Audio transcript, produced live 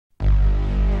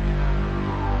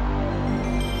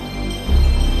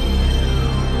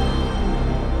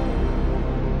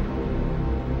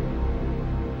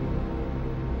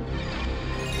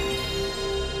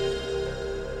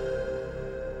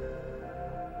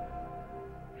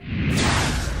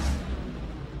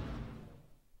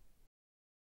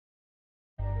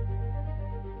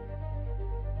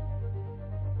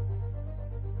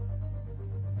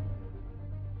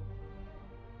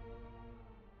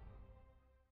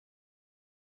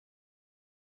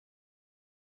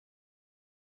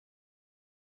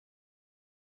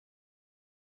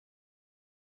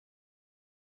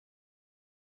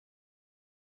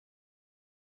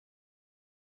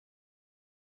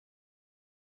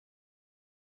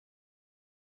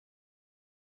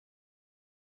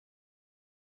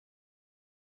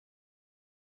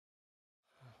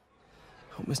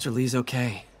Hope Mr. Lee's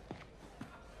okay.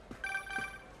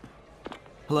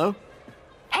 Hello?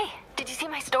 Hey, did you see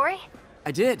my story?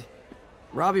 I did.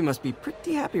 Robbie must be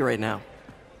pretty happy right now.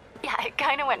 Yeah, it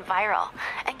kinda went viral.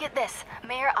 And get this,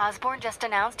 Mayor Osborne just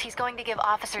announced he's going to give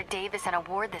Officer Davis an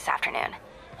award this afternoon.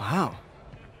 Wow.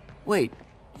 Wait,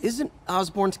 isn't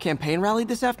Osborne's campaign rally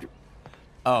this after...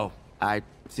 Oh, I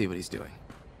see what he's doing.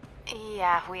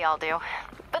 Yeah, we all do.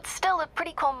 But still a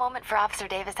pretty cool moment for Officer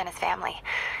Davis and his family.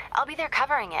 I'll be there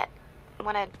covering it.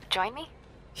 Wanna join me?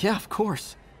 Yeah, of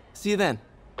course. See you then.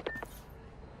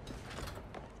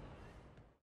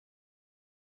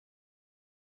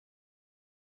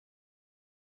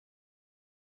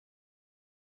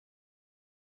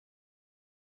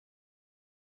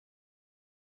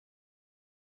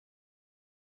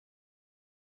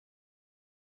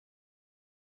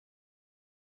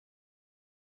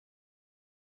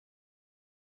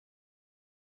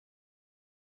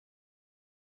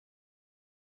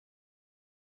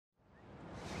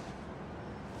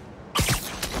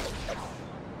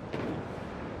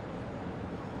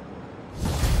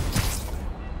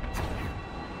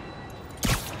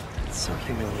 So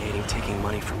humiliating taking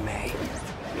money from May.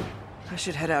 I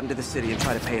should head out into the city and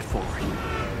try to pay it forward.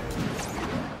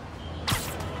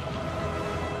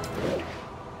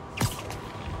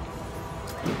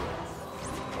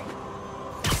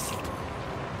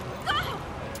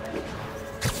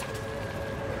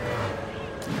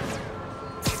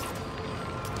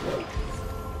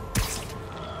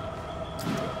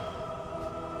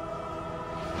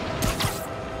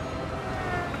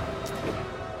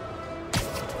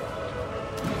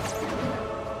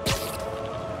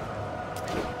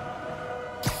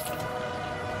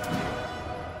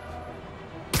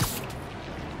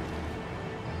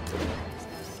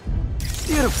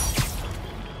 Beautiful.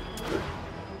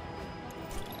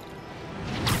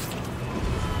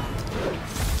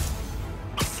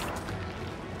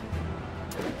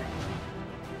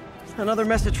 Another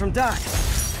message from Doc.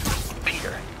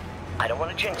 Peter, I don't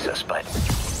want to jinx us, but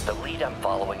the lead I'm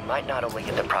following might not only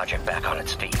get the project back on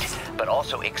its feet, but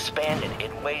also expand it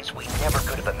in ways we never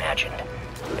could have imagined.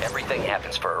 Everything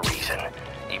happens for a reason,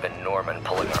 even Norman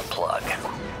pulling our plug.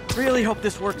 Really hope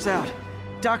this works out.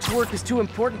 Doc's work is too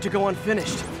important to go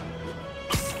unfinished.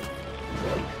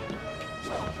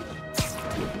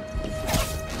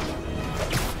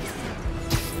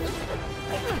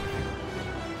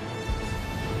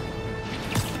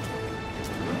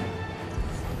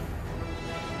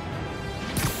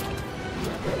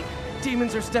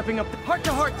 Demons are stepping up.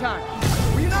 Heart-to-heart time.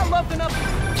 Were you not loved enough?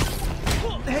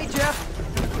 Hey, Jeff.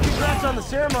 Congrats on the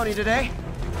ceremony today.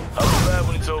 I'll be glad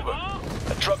when it's over.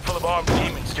 A truck full of armed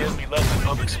demons scares me less than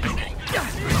public speaking.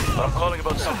 But I'm calling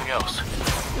about something else.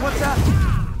 What's that?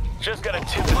 Just got a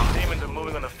tip that the demons are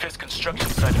moving on the Fisk construction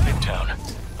site in Midtown.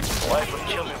 My wife would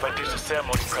kill me if I ditched the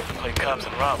ceremony prep to play cops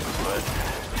and robbers, but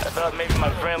I thought maybe my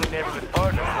friendly neighborhood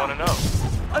partner would want to know.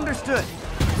 Understood.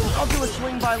 I'll do a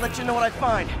swing by, let you know what I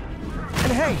find.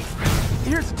 And hey,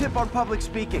 here's a tip on public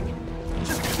speaking.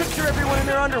 Just picture everyone in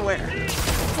their underwear.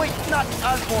 Wait, not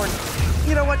Osborne.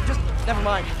 You know what? Just never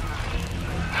mind.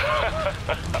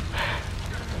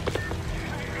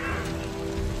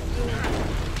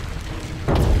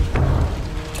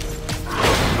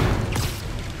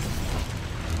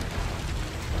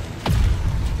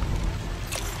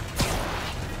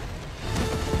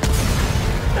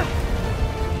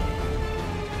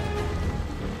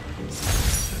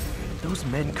 Those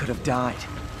men could have died.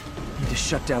 Need to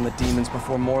shut down the demons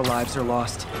before more lives are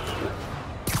lost.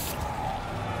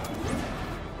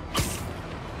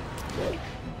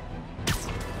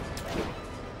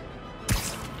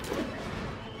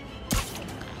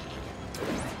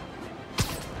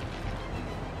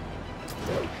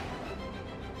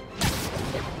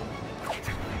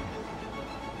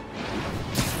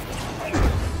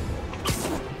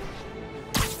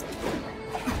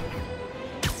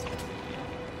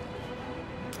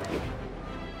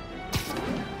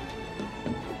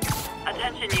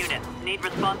 Attention units, need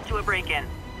response to a break-in.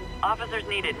 Officers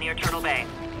needed near Turtle Bay.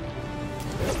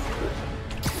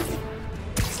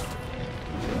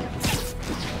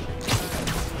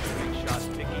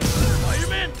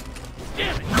 Fireman!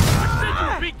 Damn it!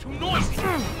 I said you'd be too noisy!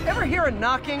 Ever hear a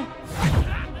knocking?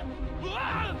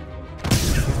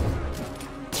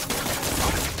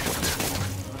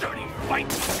 Dirty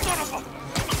fight, son of a...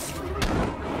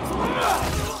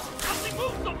 Nothing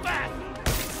moves so fast!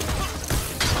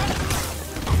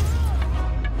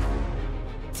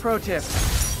 Pro tip.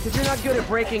 If you're not good at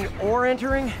breaking or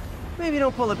entering, maybe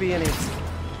don't pull a B&E.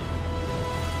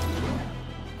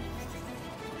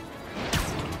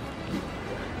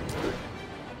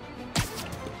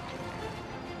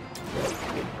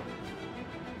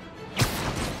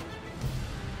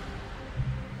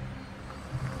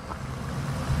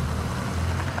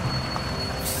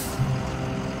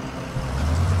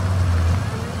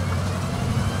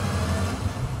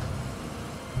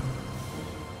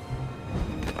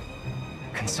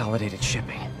 Consolidated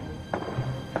shipping.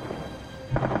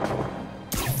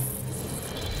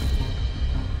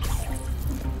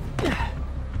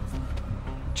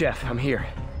 Jeff, I'm here.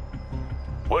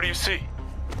 What do you see?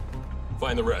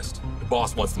 Find the rest. The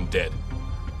boss wants them dead.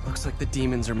 Looks like the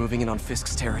demons are moving in on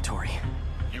Fisk's territory.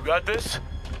 You got this?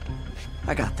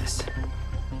 I got this.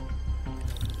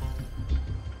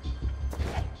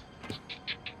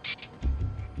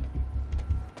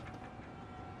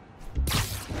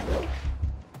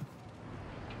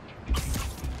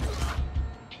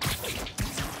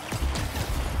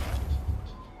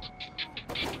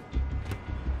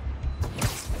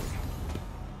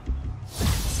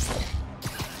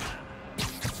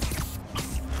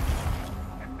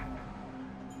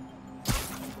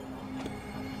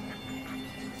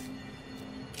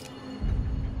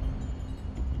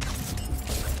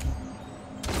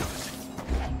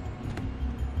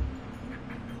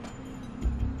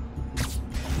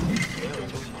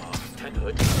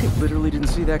 I literally didn't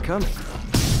see that coming.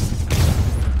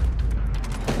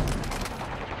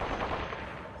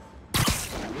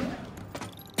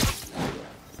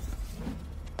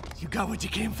 You got what you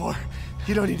came for.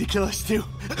 You don't need to kill us too.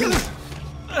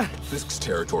 Fisk's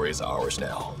territory is ours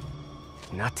now.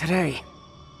 Not today.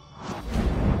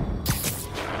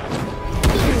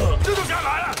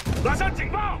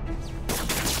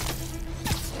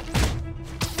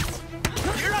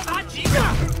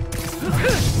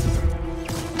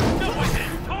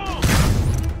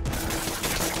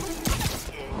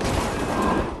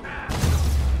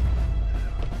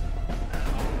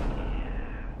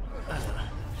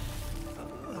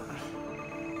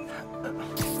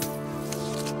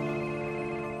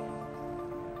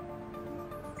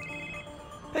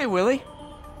 Hey, Willie.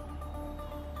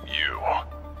 You.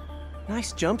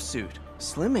 Nice jumpsuit.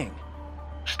 Slimming.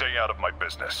 Stay out of my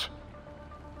business.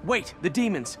 Wait, the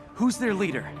demons. Who's their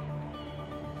leader?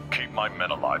 Keep my men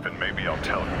alive and maybe I'll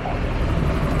tell you.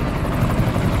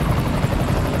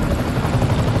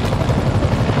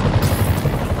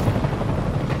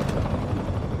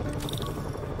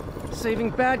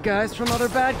 Saving bad guys from other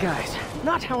bad guys.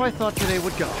 Not how I thought today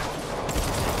would go.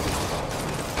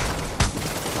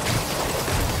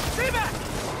 Stay back!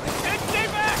 Stay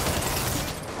back!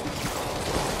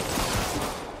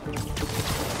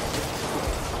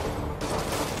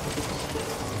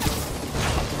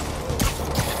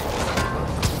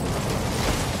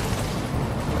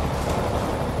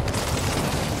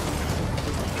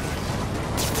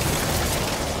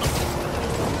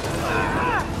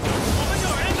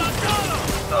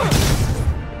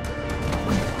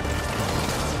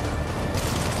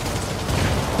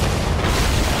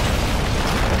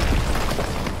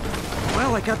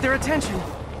 Well, I got their attention.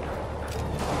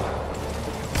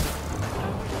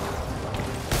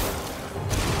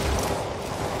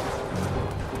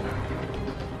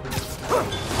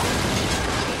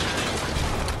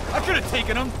 I could have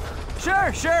taken him.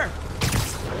 Sure, sure.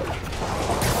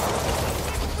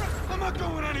 I'm not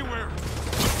going anywhere.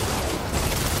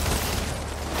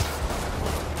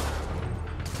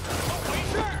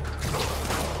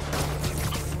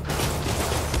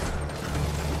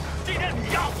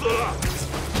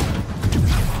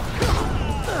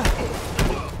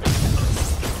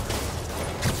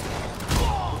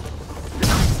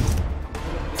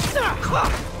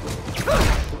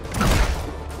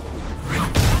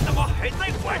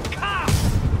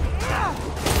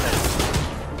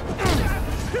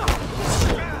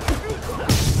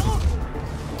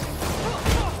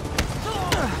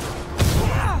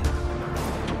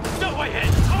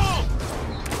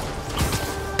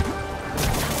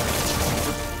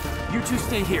 You two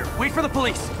stay here. Wait for the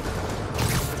police.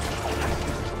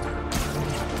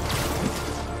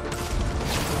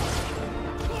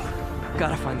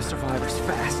 Gotta find the survivors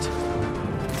fast.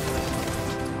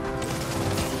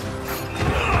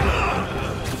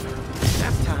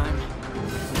 Nap time.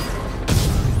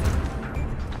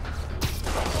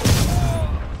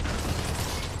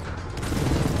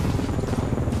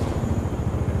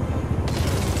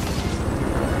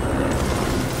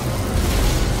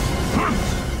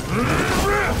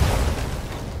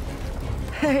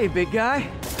 Hey, big guy.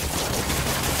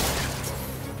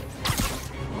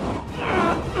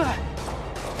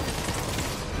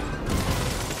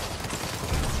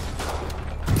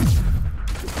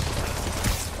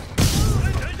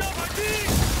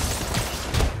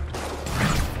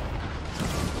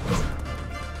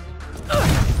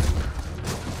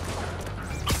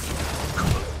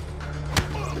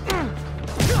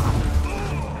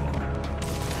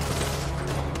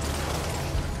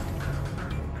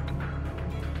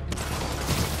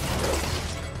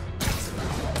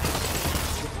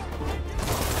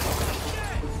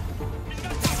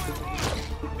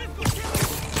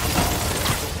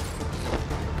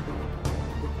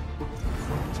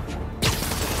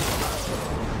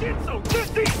 It's so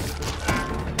dizzy!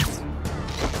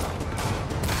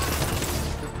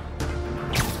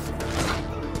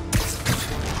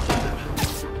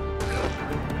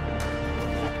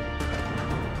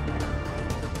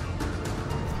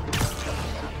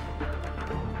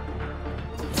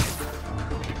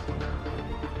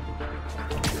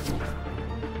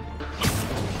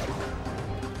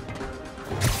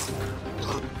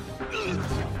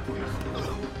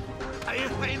 I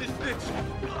ain't playing this bitch.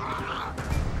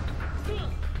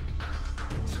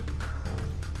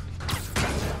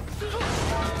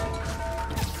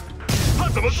 他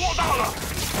怎么做到了？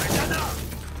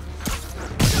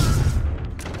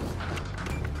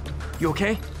 You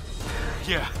okay?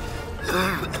 Yeah.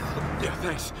 Yeah,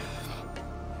 thanks.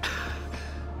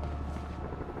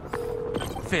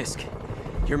 Fisk,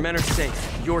 your men are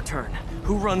safe. Your turn.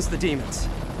 Who runs the demons?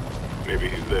 Maybe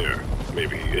he's there.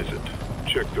 Maybe he isn't.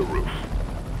 Check the roof.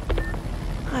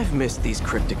 I've missed these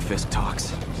cryptic Fisk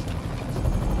talks.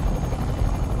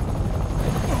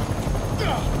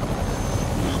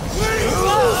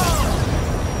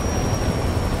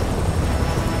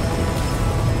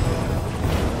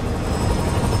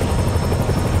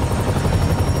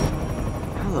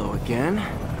 Hello again.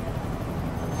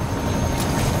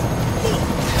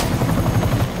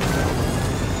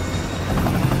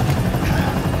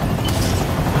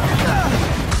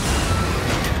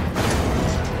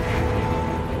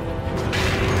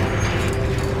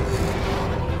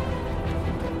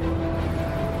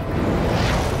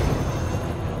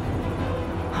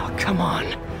 Oh, come on.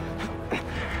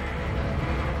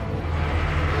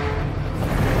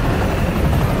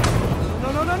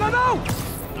 No, no, no, no, no!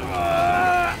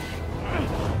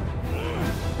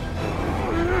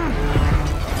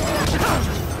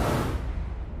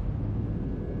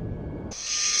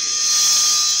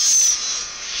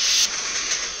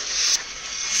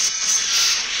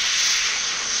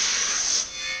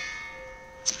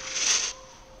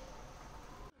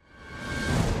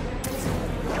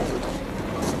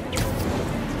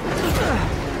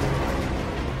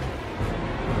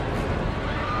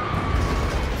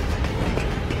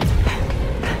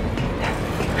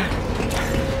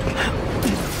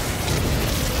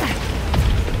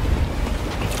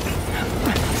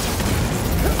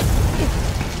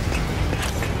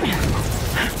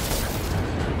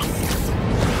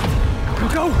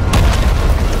 Go!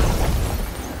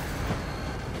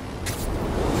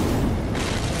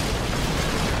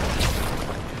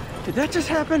 Did that just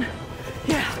happen?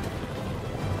 Yeah.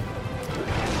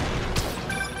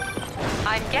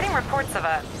 I'm getting reports of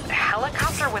a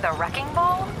helicopter with a wrecking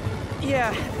ball.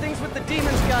 Yeah, things with the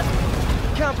demons got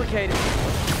complicated.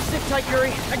 Sit tight,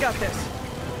 Yuri. I got this.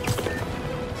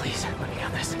 Please, let me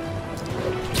have this.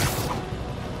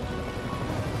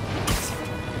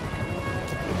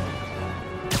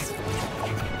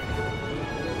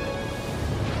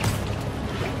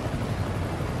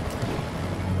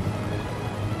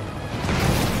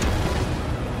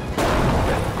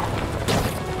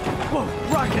 Whoa,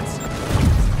 rockets!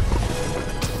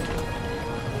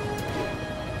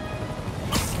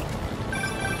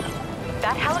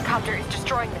 That helicopter is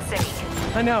destroying the city.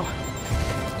 I know.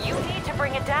 You need to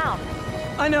bring it down.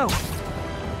 I know.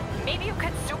 Maybe you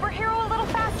could superhero a little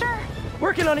faster?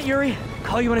 Working on it, Yuri.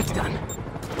 Call you when it's done.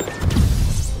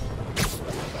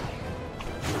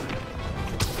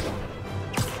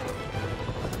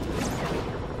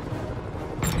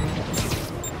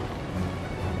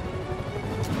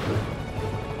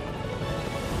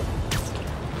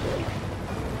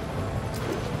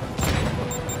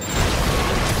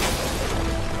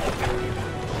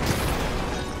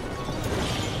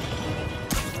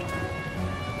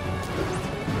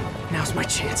 Now's my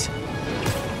chance.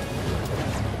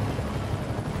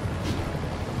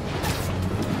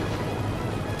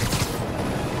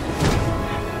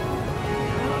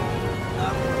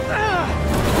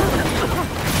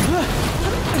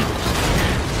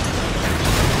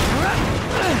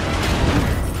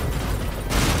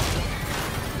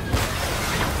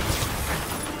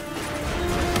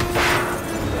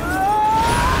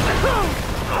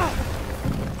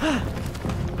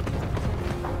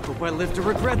 Hope I live to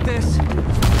regret this.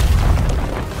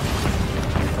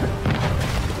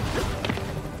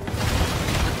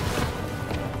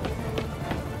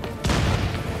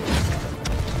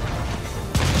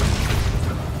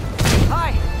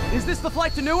 Hi, is this the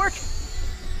flight to Newark?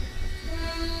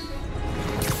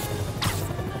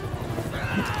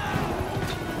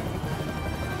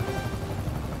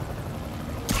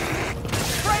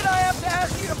 Afraid I have to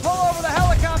ask you to pull over the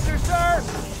helicopter, sir.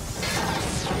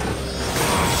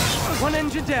 One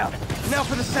engine down. Now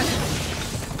for the second.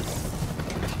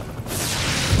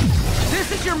 This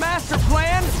This is your master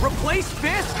plan? Replace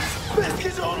Fisk? Fisk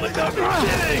is only the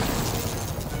beginning!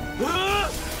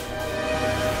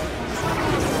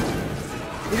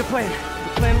 Need a plan. A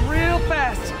plan real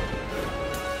fast.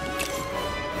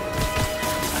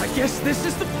 I guess this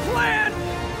is the plan!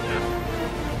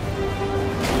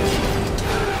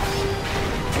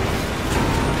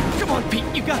 Come on, Pete,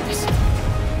 you got this!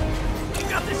 You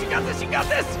got this, you got this, you got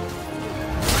this!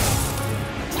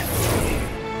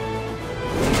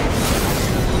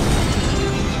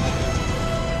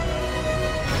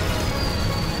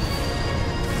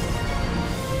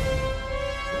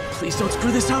 Please don't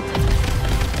screw this up!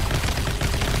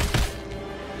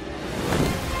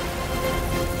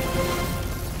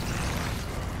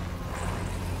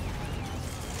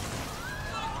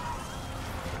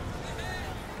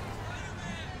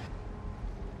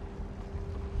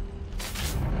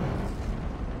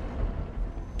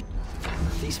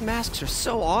 These masks are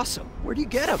so awesome. Where do you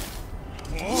get them?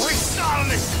 Oh, it's on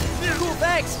me! Cool,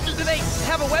 thanks. Do they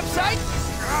have a website?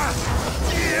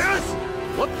 Yes!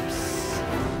 Whoops.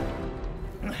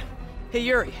 Hey,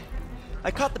 Yuri.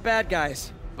 I caught the bad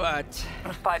guys, but...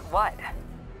 But what?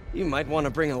 you might want to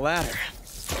bring a ladder.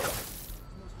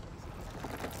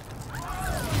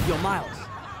 Yo, Miles.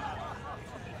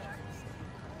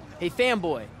 Hey,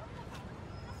 fanboy.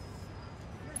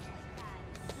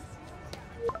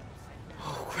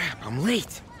 Oh, crap, I'm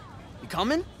late. You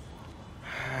coming?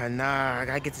 Nah, I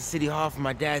gotta get to City Hall for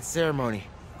my dad's ceremony.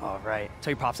 All right.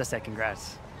 Tell your pops I said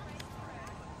congrats.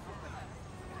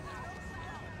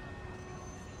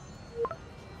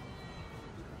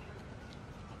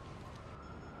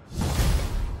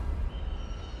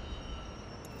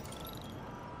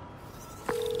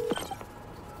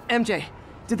 MJ,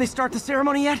 did they start the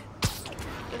ceremony yet?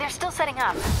 They're still setting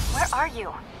up. Where are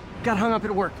you? Got hung up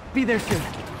at work. Be there soon.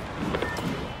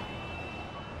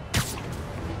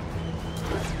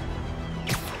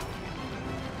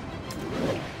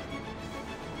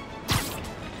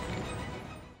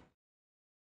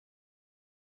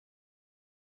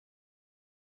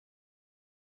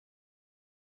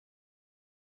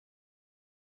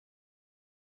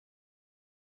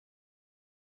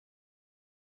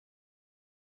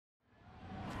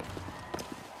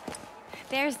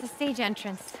 There's the stage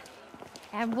entrance.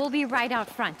 And we'll be right out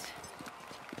front.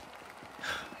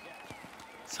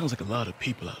 Sounds like a lot of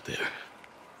people out there.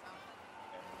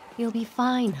 You'll be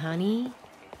fine, honey.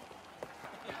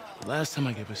 The last time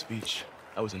I gave a speech,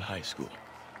 I was in high school.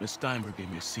 Miss Steinberg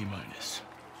gave me a C-.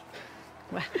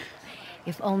 Well,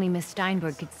 if only Miss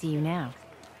Steinberg could see you now.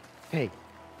 Hey,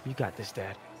 you got this,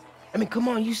 Dad. I mean, come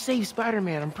on, you saved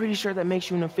Spider-Man. I'm pretty sure that makes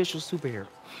you an official superhero.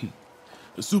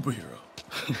 A superhero.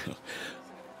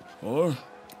 Or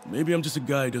maybe I'm just a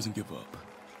guy who doesn't give up.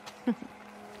 Come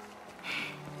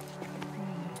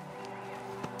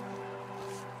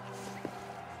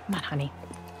on, honey.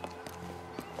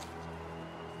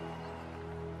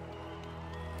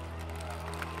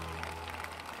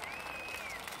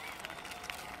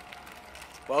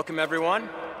 Welcome, everyone.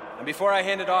 And before I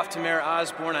hand it off to Mayor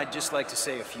Osborn, I'd just like to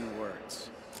say a few words.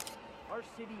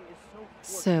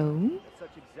 So?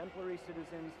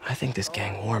 I think this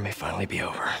gang war may finally be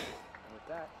over.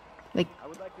 Like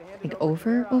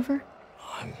over?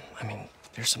 I mean,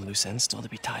 there's some loose ends still to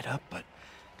be tied up, but...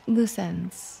 Loose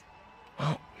ends.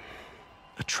 Well,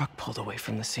 a truck pulled away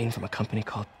from the scene from a company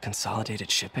called Consolidated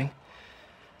Shipping.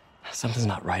 Something's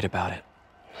not right about it.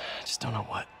 I just don't know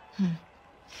what.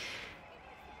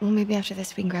 Well, maybe after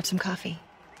this we can grab some coffee.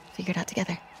 Figure it out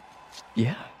together.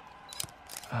 Yeah.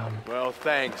 Well,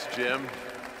 thanks, Jim.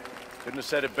 Couldn't have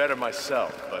said it better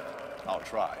myself, but I'll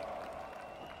try.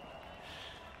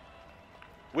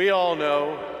 We all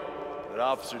know that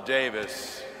Officer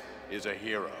Davis is a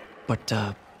hero.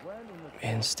 But,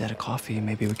 instead of coffee,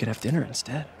 maybe we could have dinner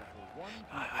instead.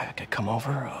 I could come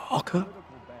over, I'll cook.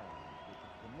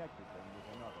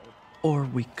 Or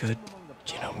we could,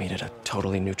 meet at a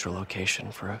totally neutral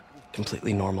location for a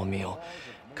completely normal meal,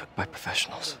 cooked by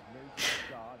professionals.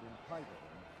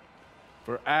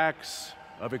 For acts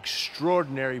of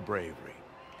extraordinary bravery,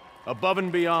 above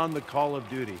and beyond the call of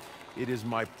duty, it is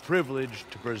my privilege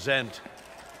to present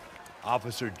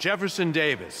Officer Jefferson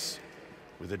Davis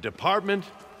with the Department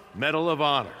Medal of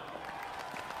Honor.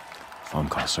 Phone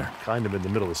call, sir. Kind of in the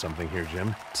middle of something here,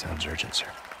 Jim. Sounds urgent, sir.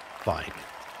 Fine.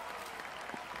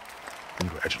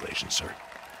 Congratulations, sir.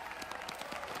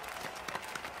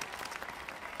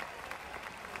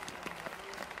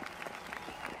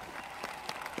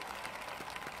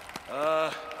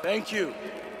 Thank you,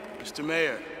 Mr.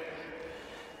 Mayor.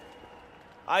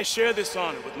 I share this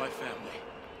honor with my family.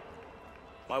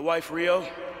 My wife, Rio,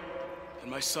 and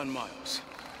my son, Miles.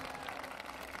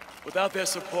 Without their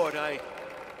support, I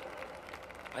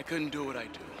couldn't do what I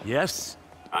do. Yes?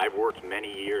 I've worked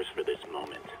many years for this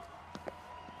moment.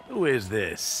 Who is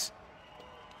this?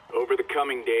 Over the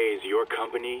coming days, your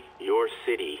company, your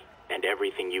city, and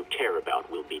everything you care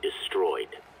about will be destroyed.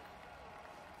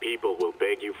 People will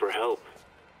beg you for help,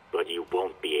 but you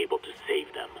won't be able to save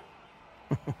them.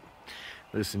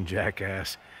 Listen,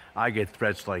 jackass, I get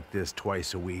threats like this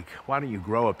twice a week. Why don't you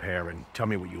grow a pair and tell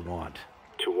me what you want?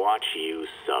 To watch you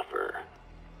suffer.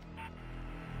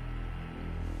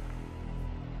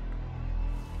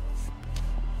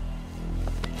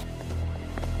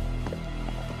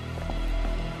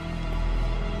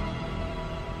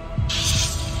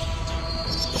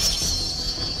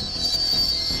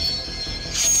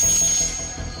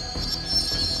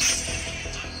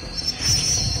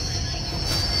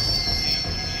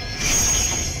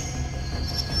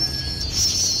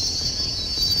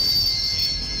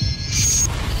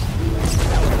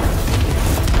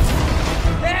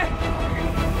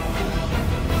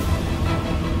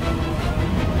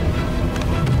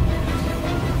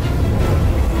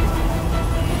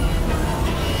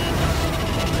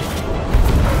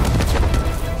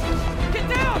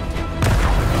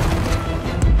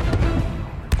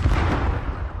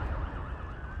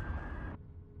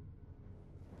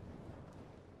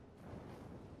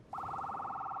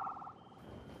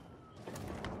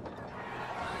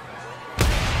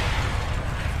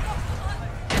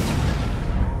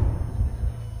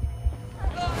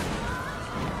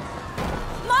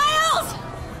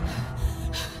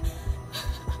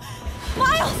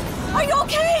 Are you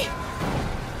okay?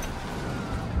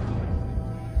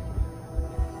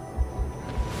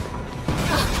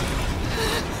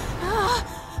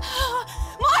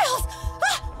 Miles!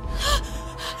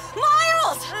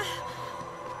 Miles!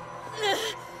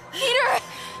 Peter!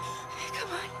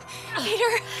 Come on,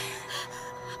 Peter.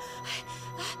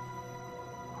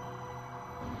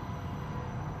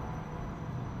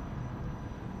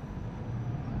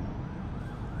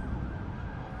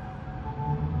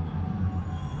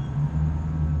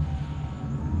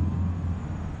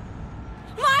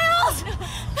 Miles!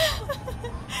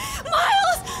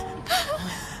 Miles!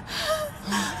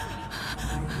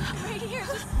 I'm right here.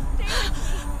 Just stay with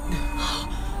me.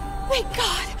 Thank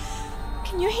God.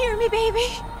 Can you hear me, baby?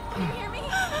 Can you hear me?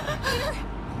 Peter?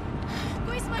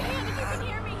 Squeeze my hand if you can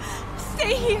hear me.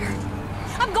 Stay here.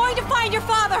 I'm going to find your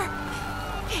father.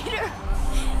 Peter.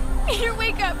 Peter,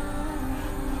 wake up.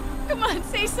 Come on,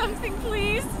 say something,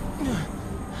 please.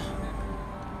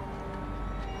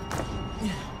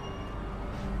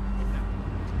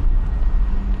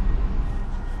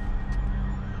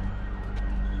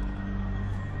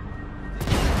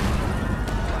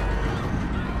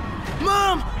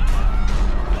 Mom!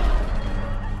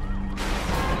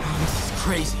 This is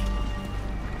crazy.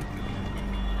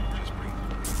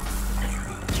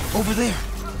 Over there.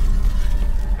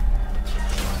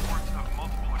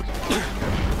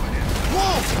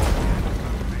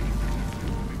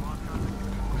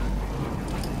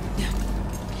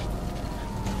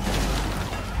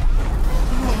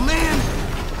 Oh, man!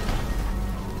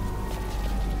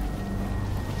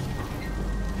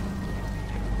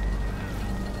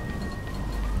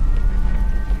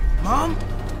 Mom?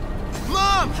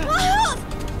 Mom! Miles!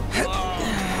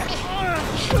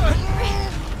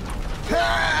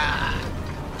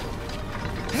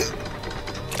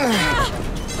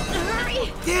 Hurry!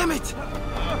 Damn it!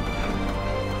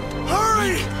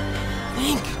 Hurry!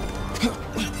 Think.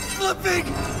 Flipping!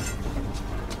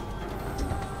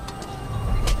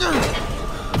 Miles!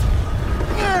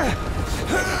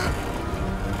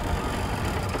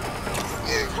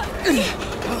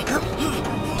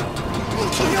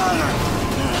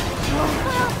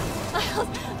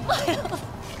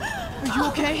 Are you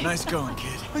okay? Nice going,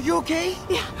 kid. Are you okay?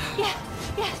 Yes.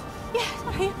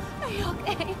 Are you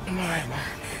okay? I'm alright, Mom.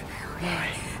 I'm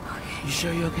alright. You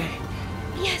sure you're okay?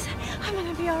 Yes, I'm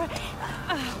gonna be alright.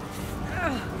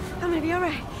 I'm gonna be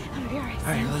alright. I'm gonna be alright.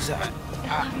 Alright, listen. I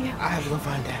love you. I have to go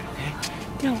find Dad, okay?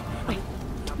 No, wait.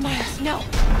 Miles, no!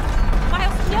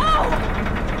 Miles, no!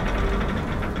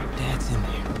 Dad's in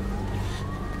there.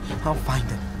 I'll find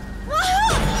him.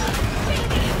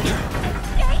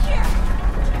 Stay here!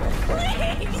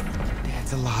 Please!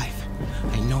 Dad's alive.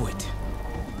 I know it.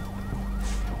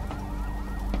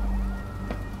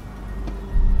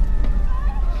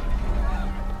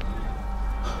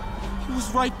 He was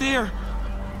right there.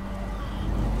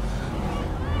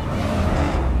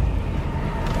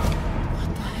 What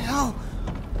the hell?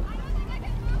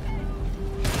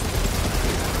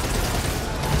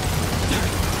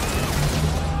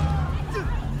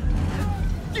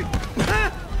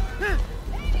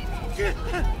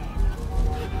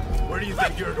 在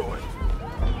第二个位。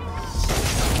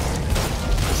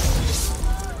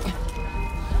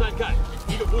散开，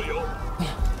一个不留。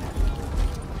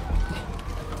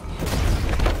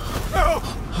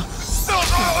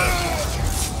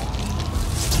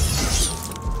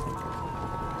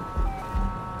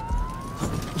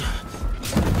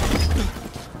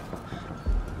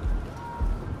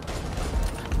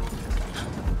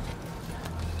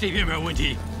这边没有问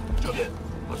题。这边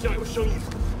好像有声音。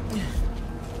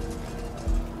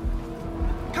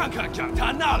看看讲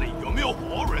台那里有没有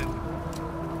活人。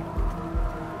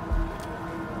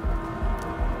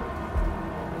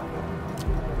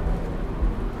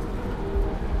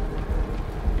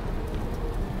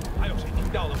还有谁听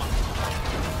到了吗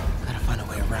Gotta find a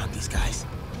way around these guys.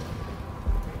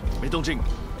 没动静，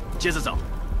接着找。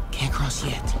Can't cross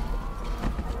yet.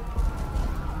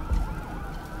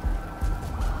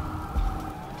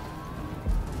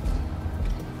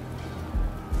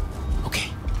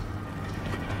 Okay.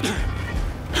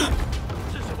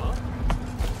 是什么？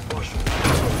或许。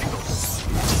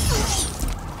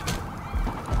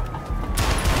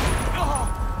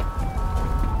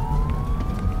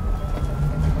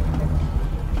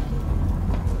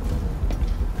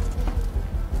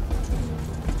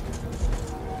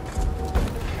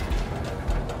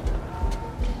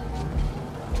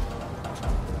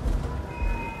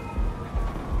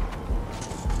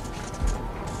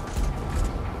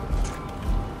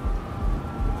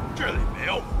这里没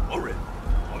有活人，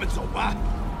我们走吧。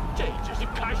这只是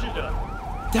开始的。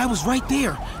 Dad was right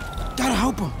there. Gotta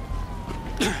help him.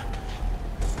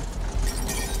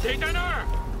 谁在那儿？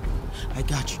 I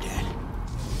got you, Dad.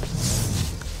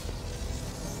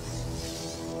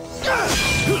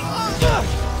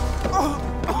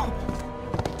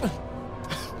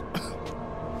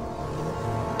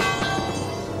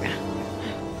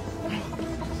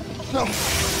 No.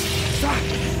 Stop.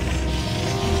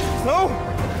 No.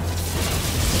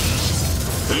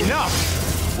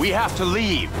 Enough! We have to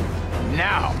leave.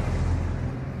 Now!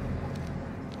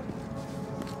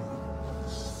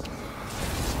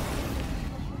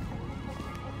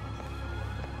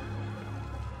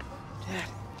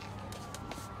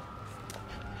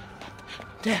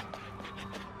 Dad.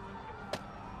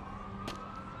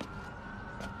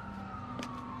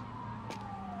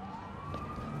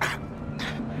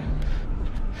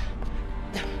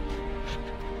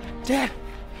 Dad.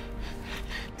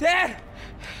 Dad.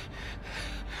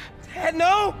 Dad,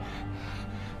 no.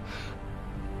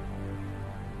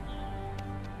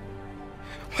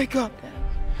 Wake up, Dad.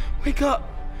 Wake up.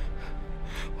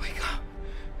 Wake up.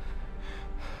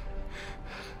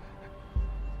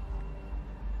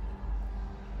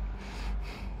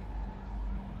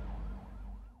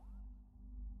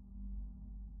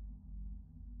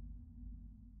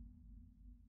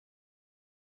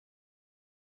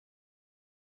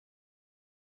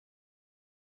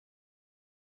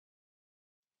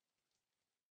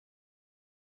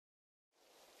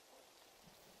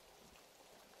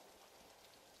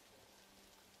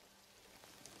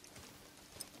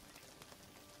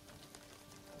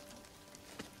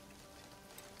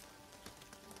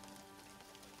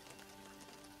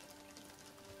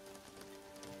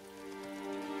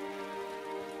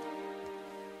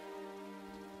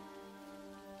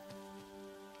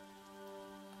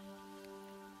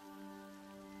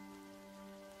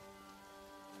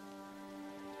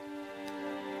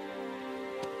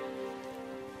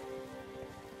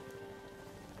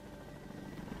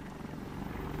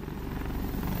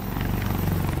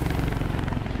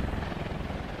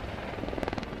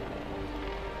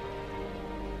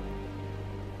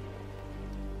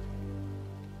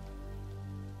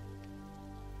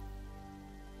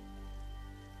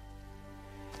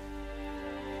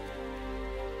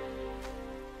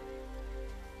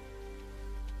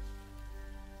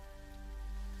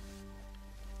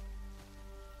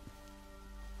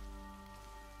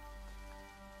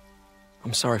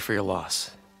 I'm sorry for your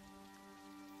loss.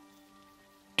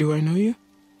 Do I know you?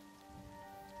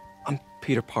 I'm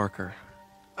Peter Parker.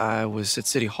 I was at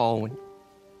City Hall when...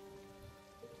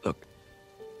 Look,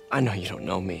 I know you don't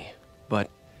know me, but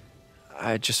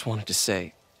I just wanted to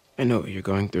say... I know what you're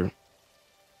going through.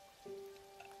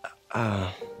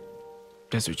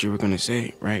 That's what you were gonna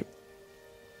say, right?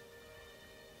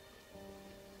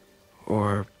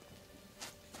 Or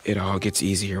it all gets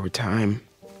easier with time.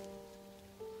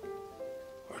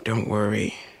 Or don't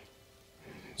worry.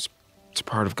 It's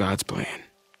part of God's plan.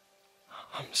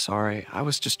 I'm sorry. I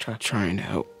was just trying to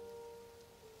help.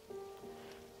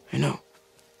 I know.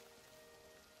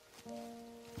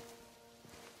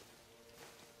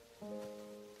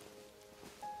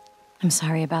 I'm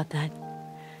sorry about that.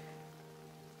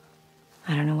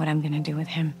 I don't know what I'm gonna do with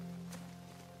him.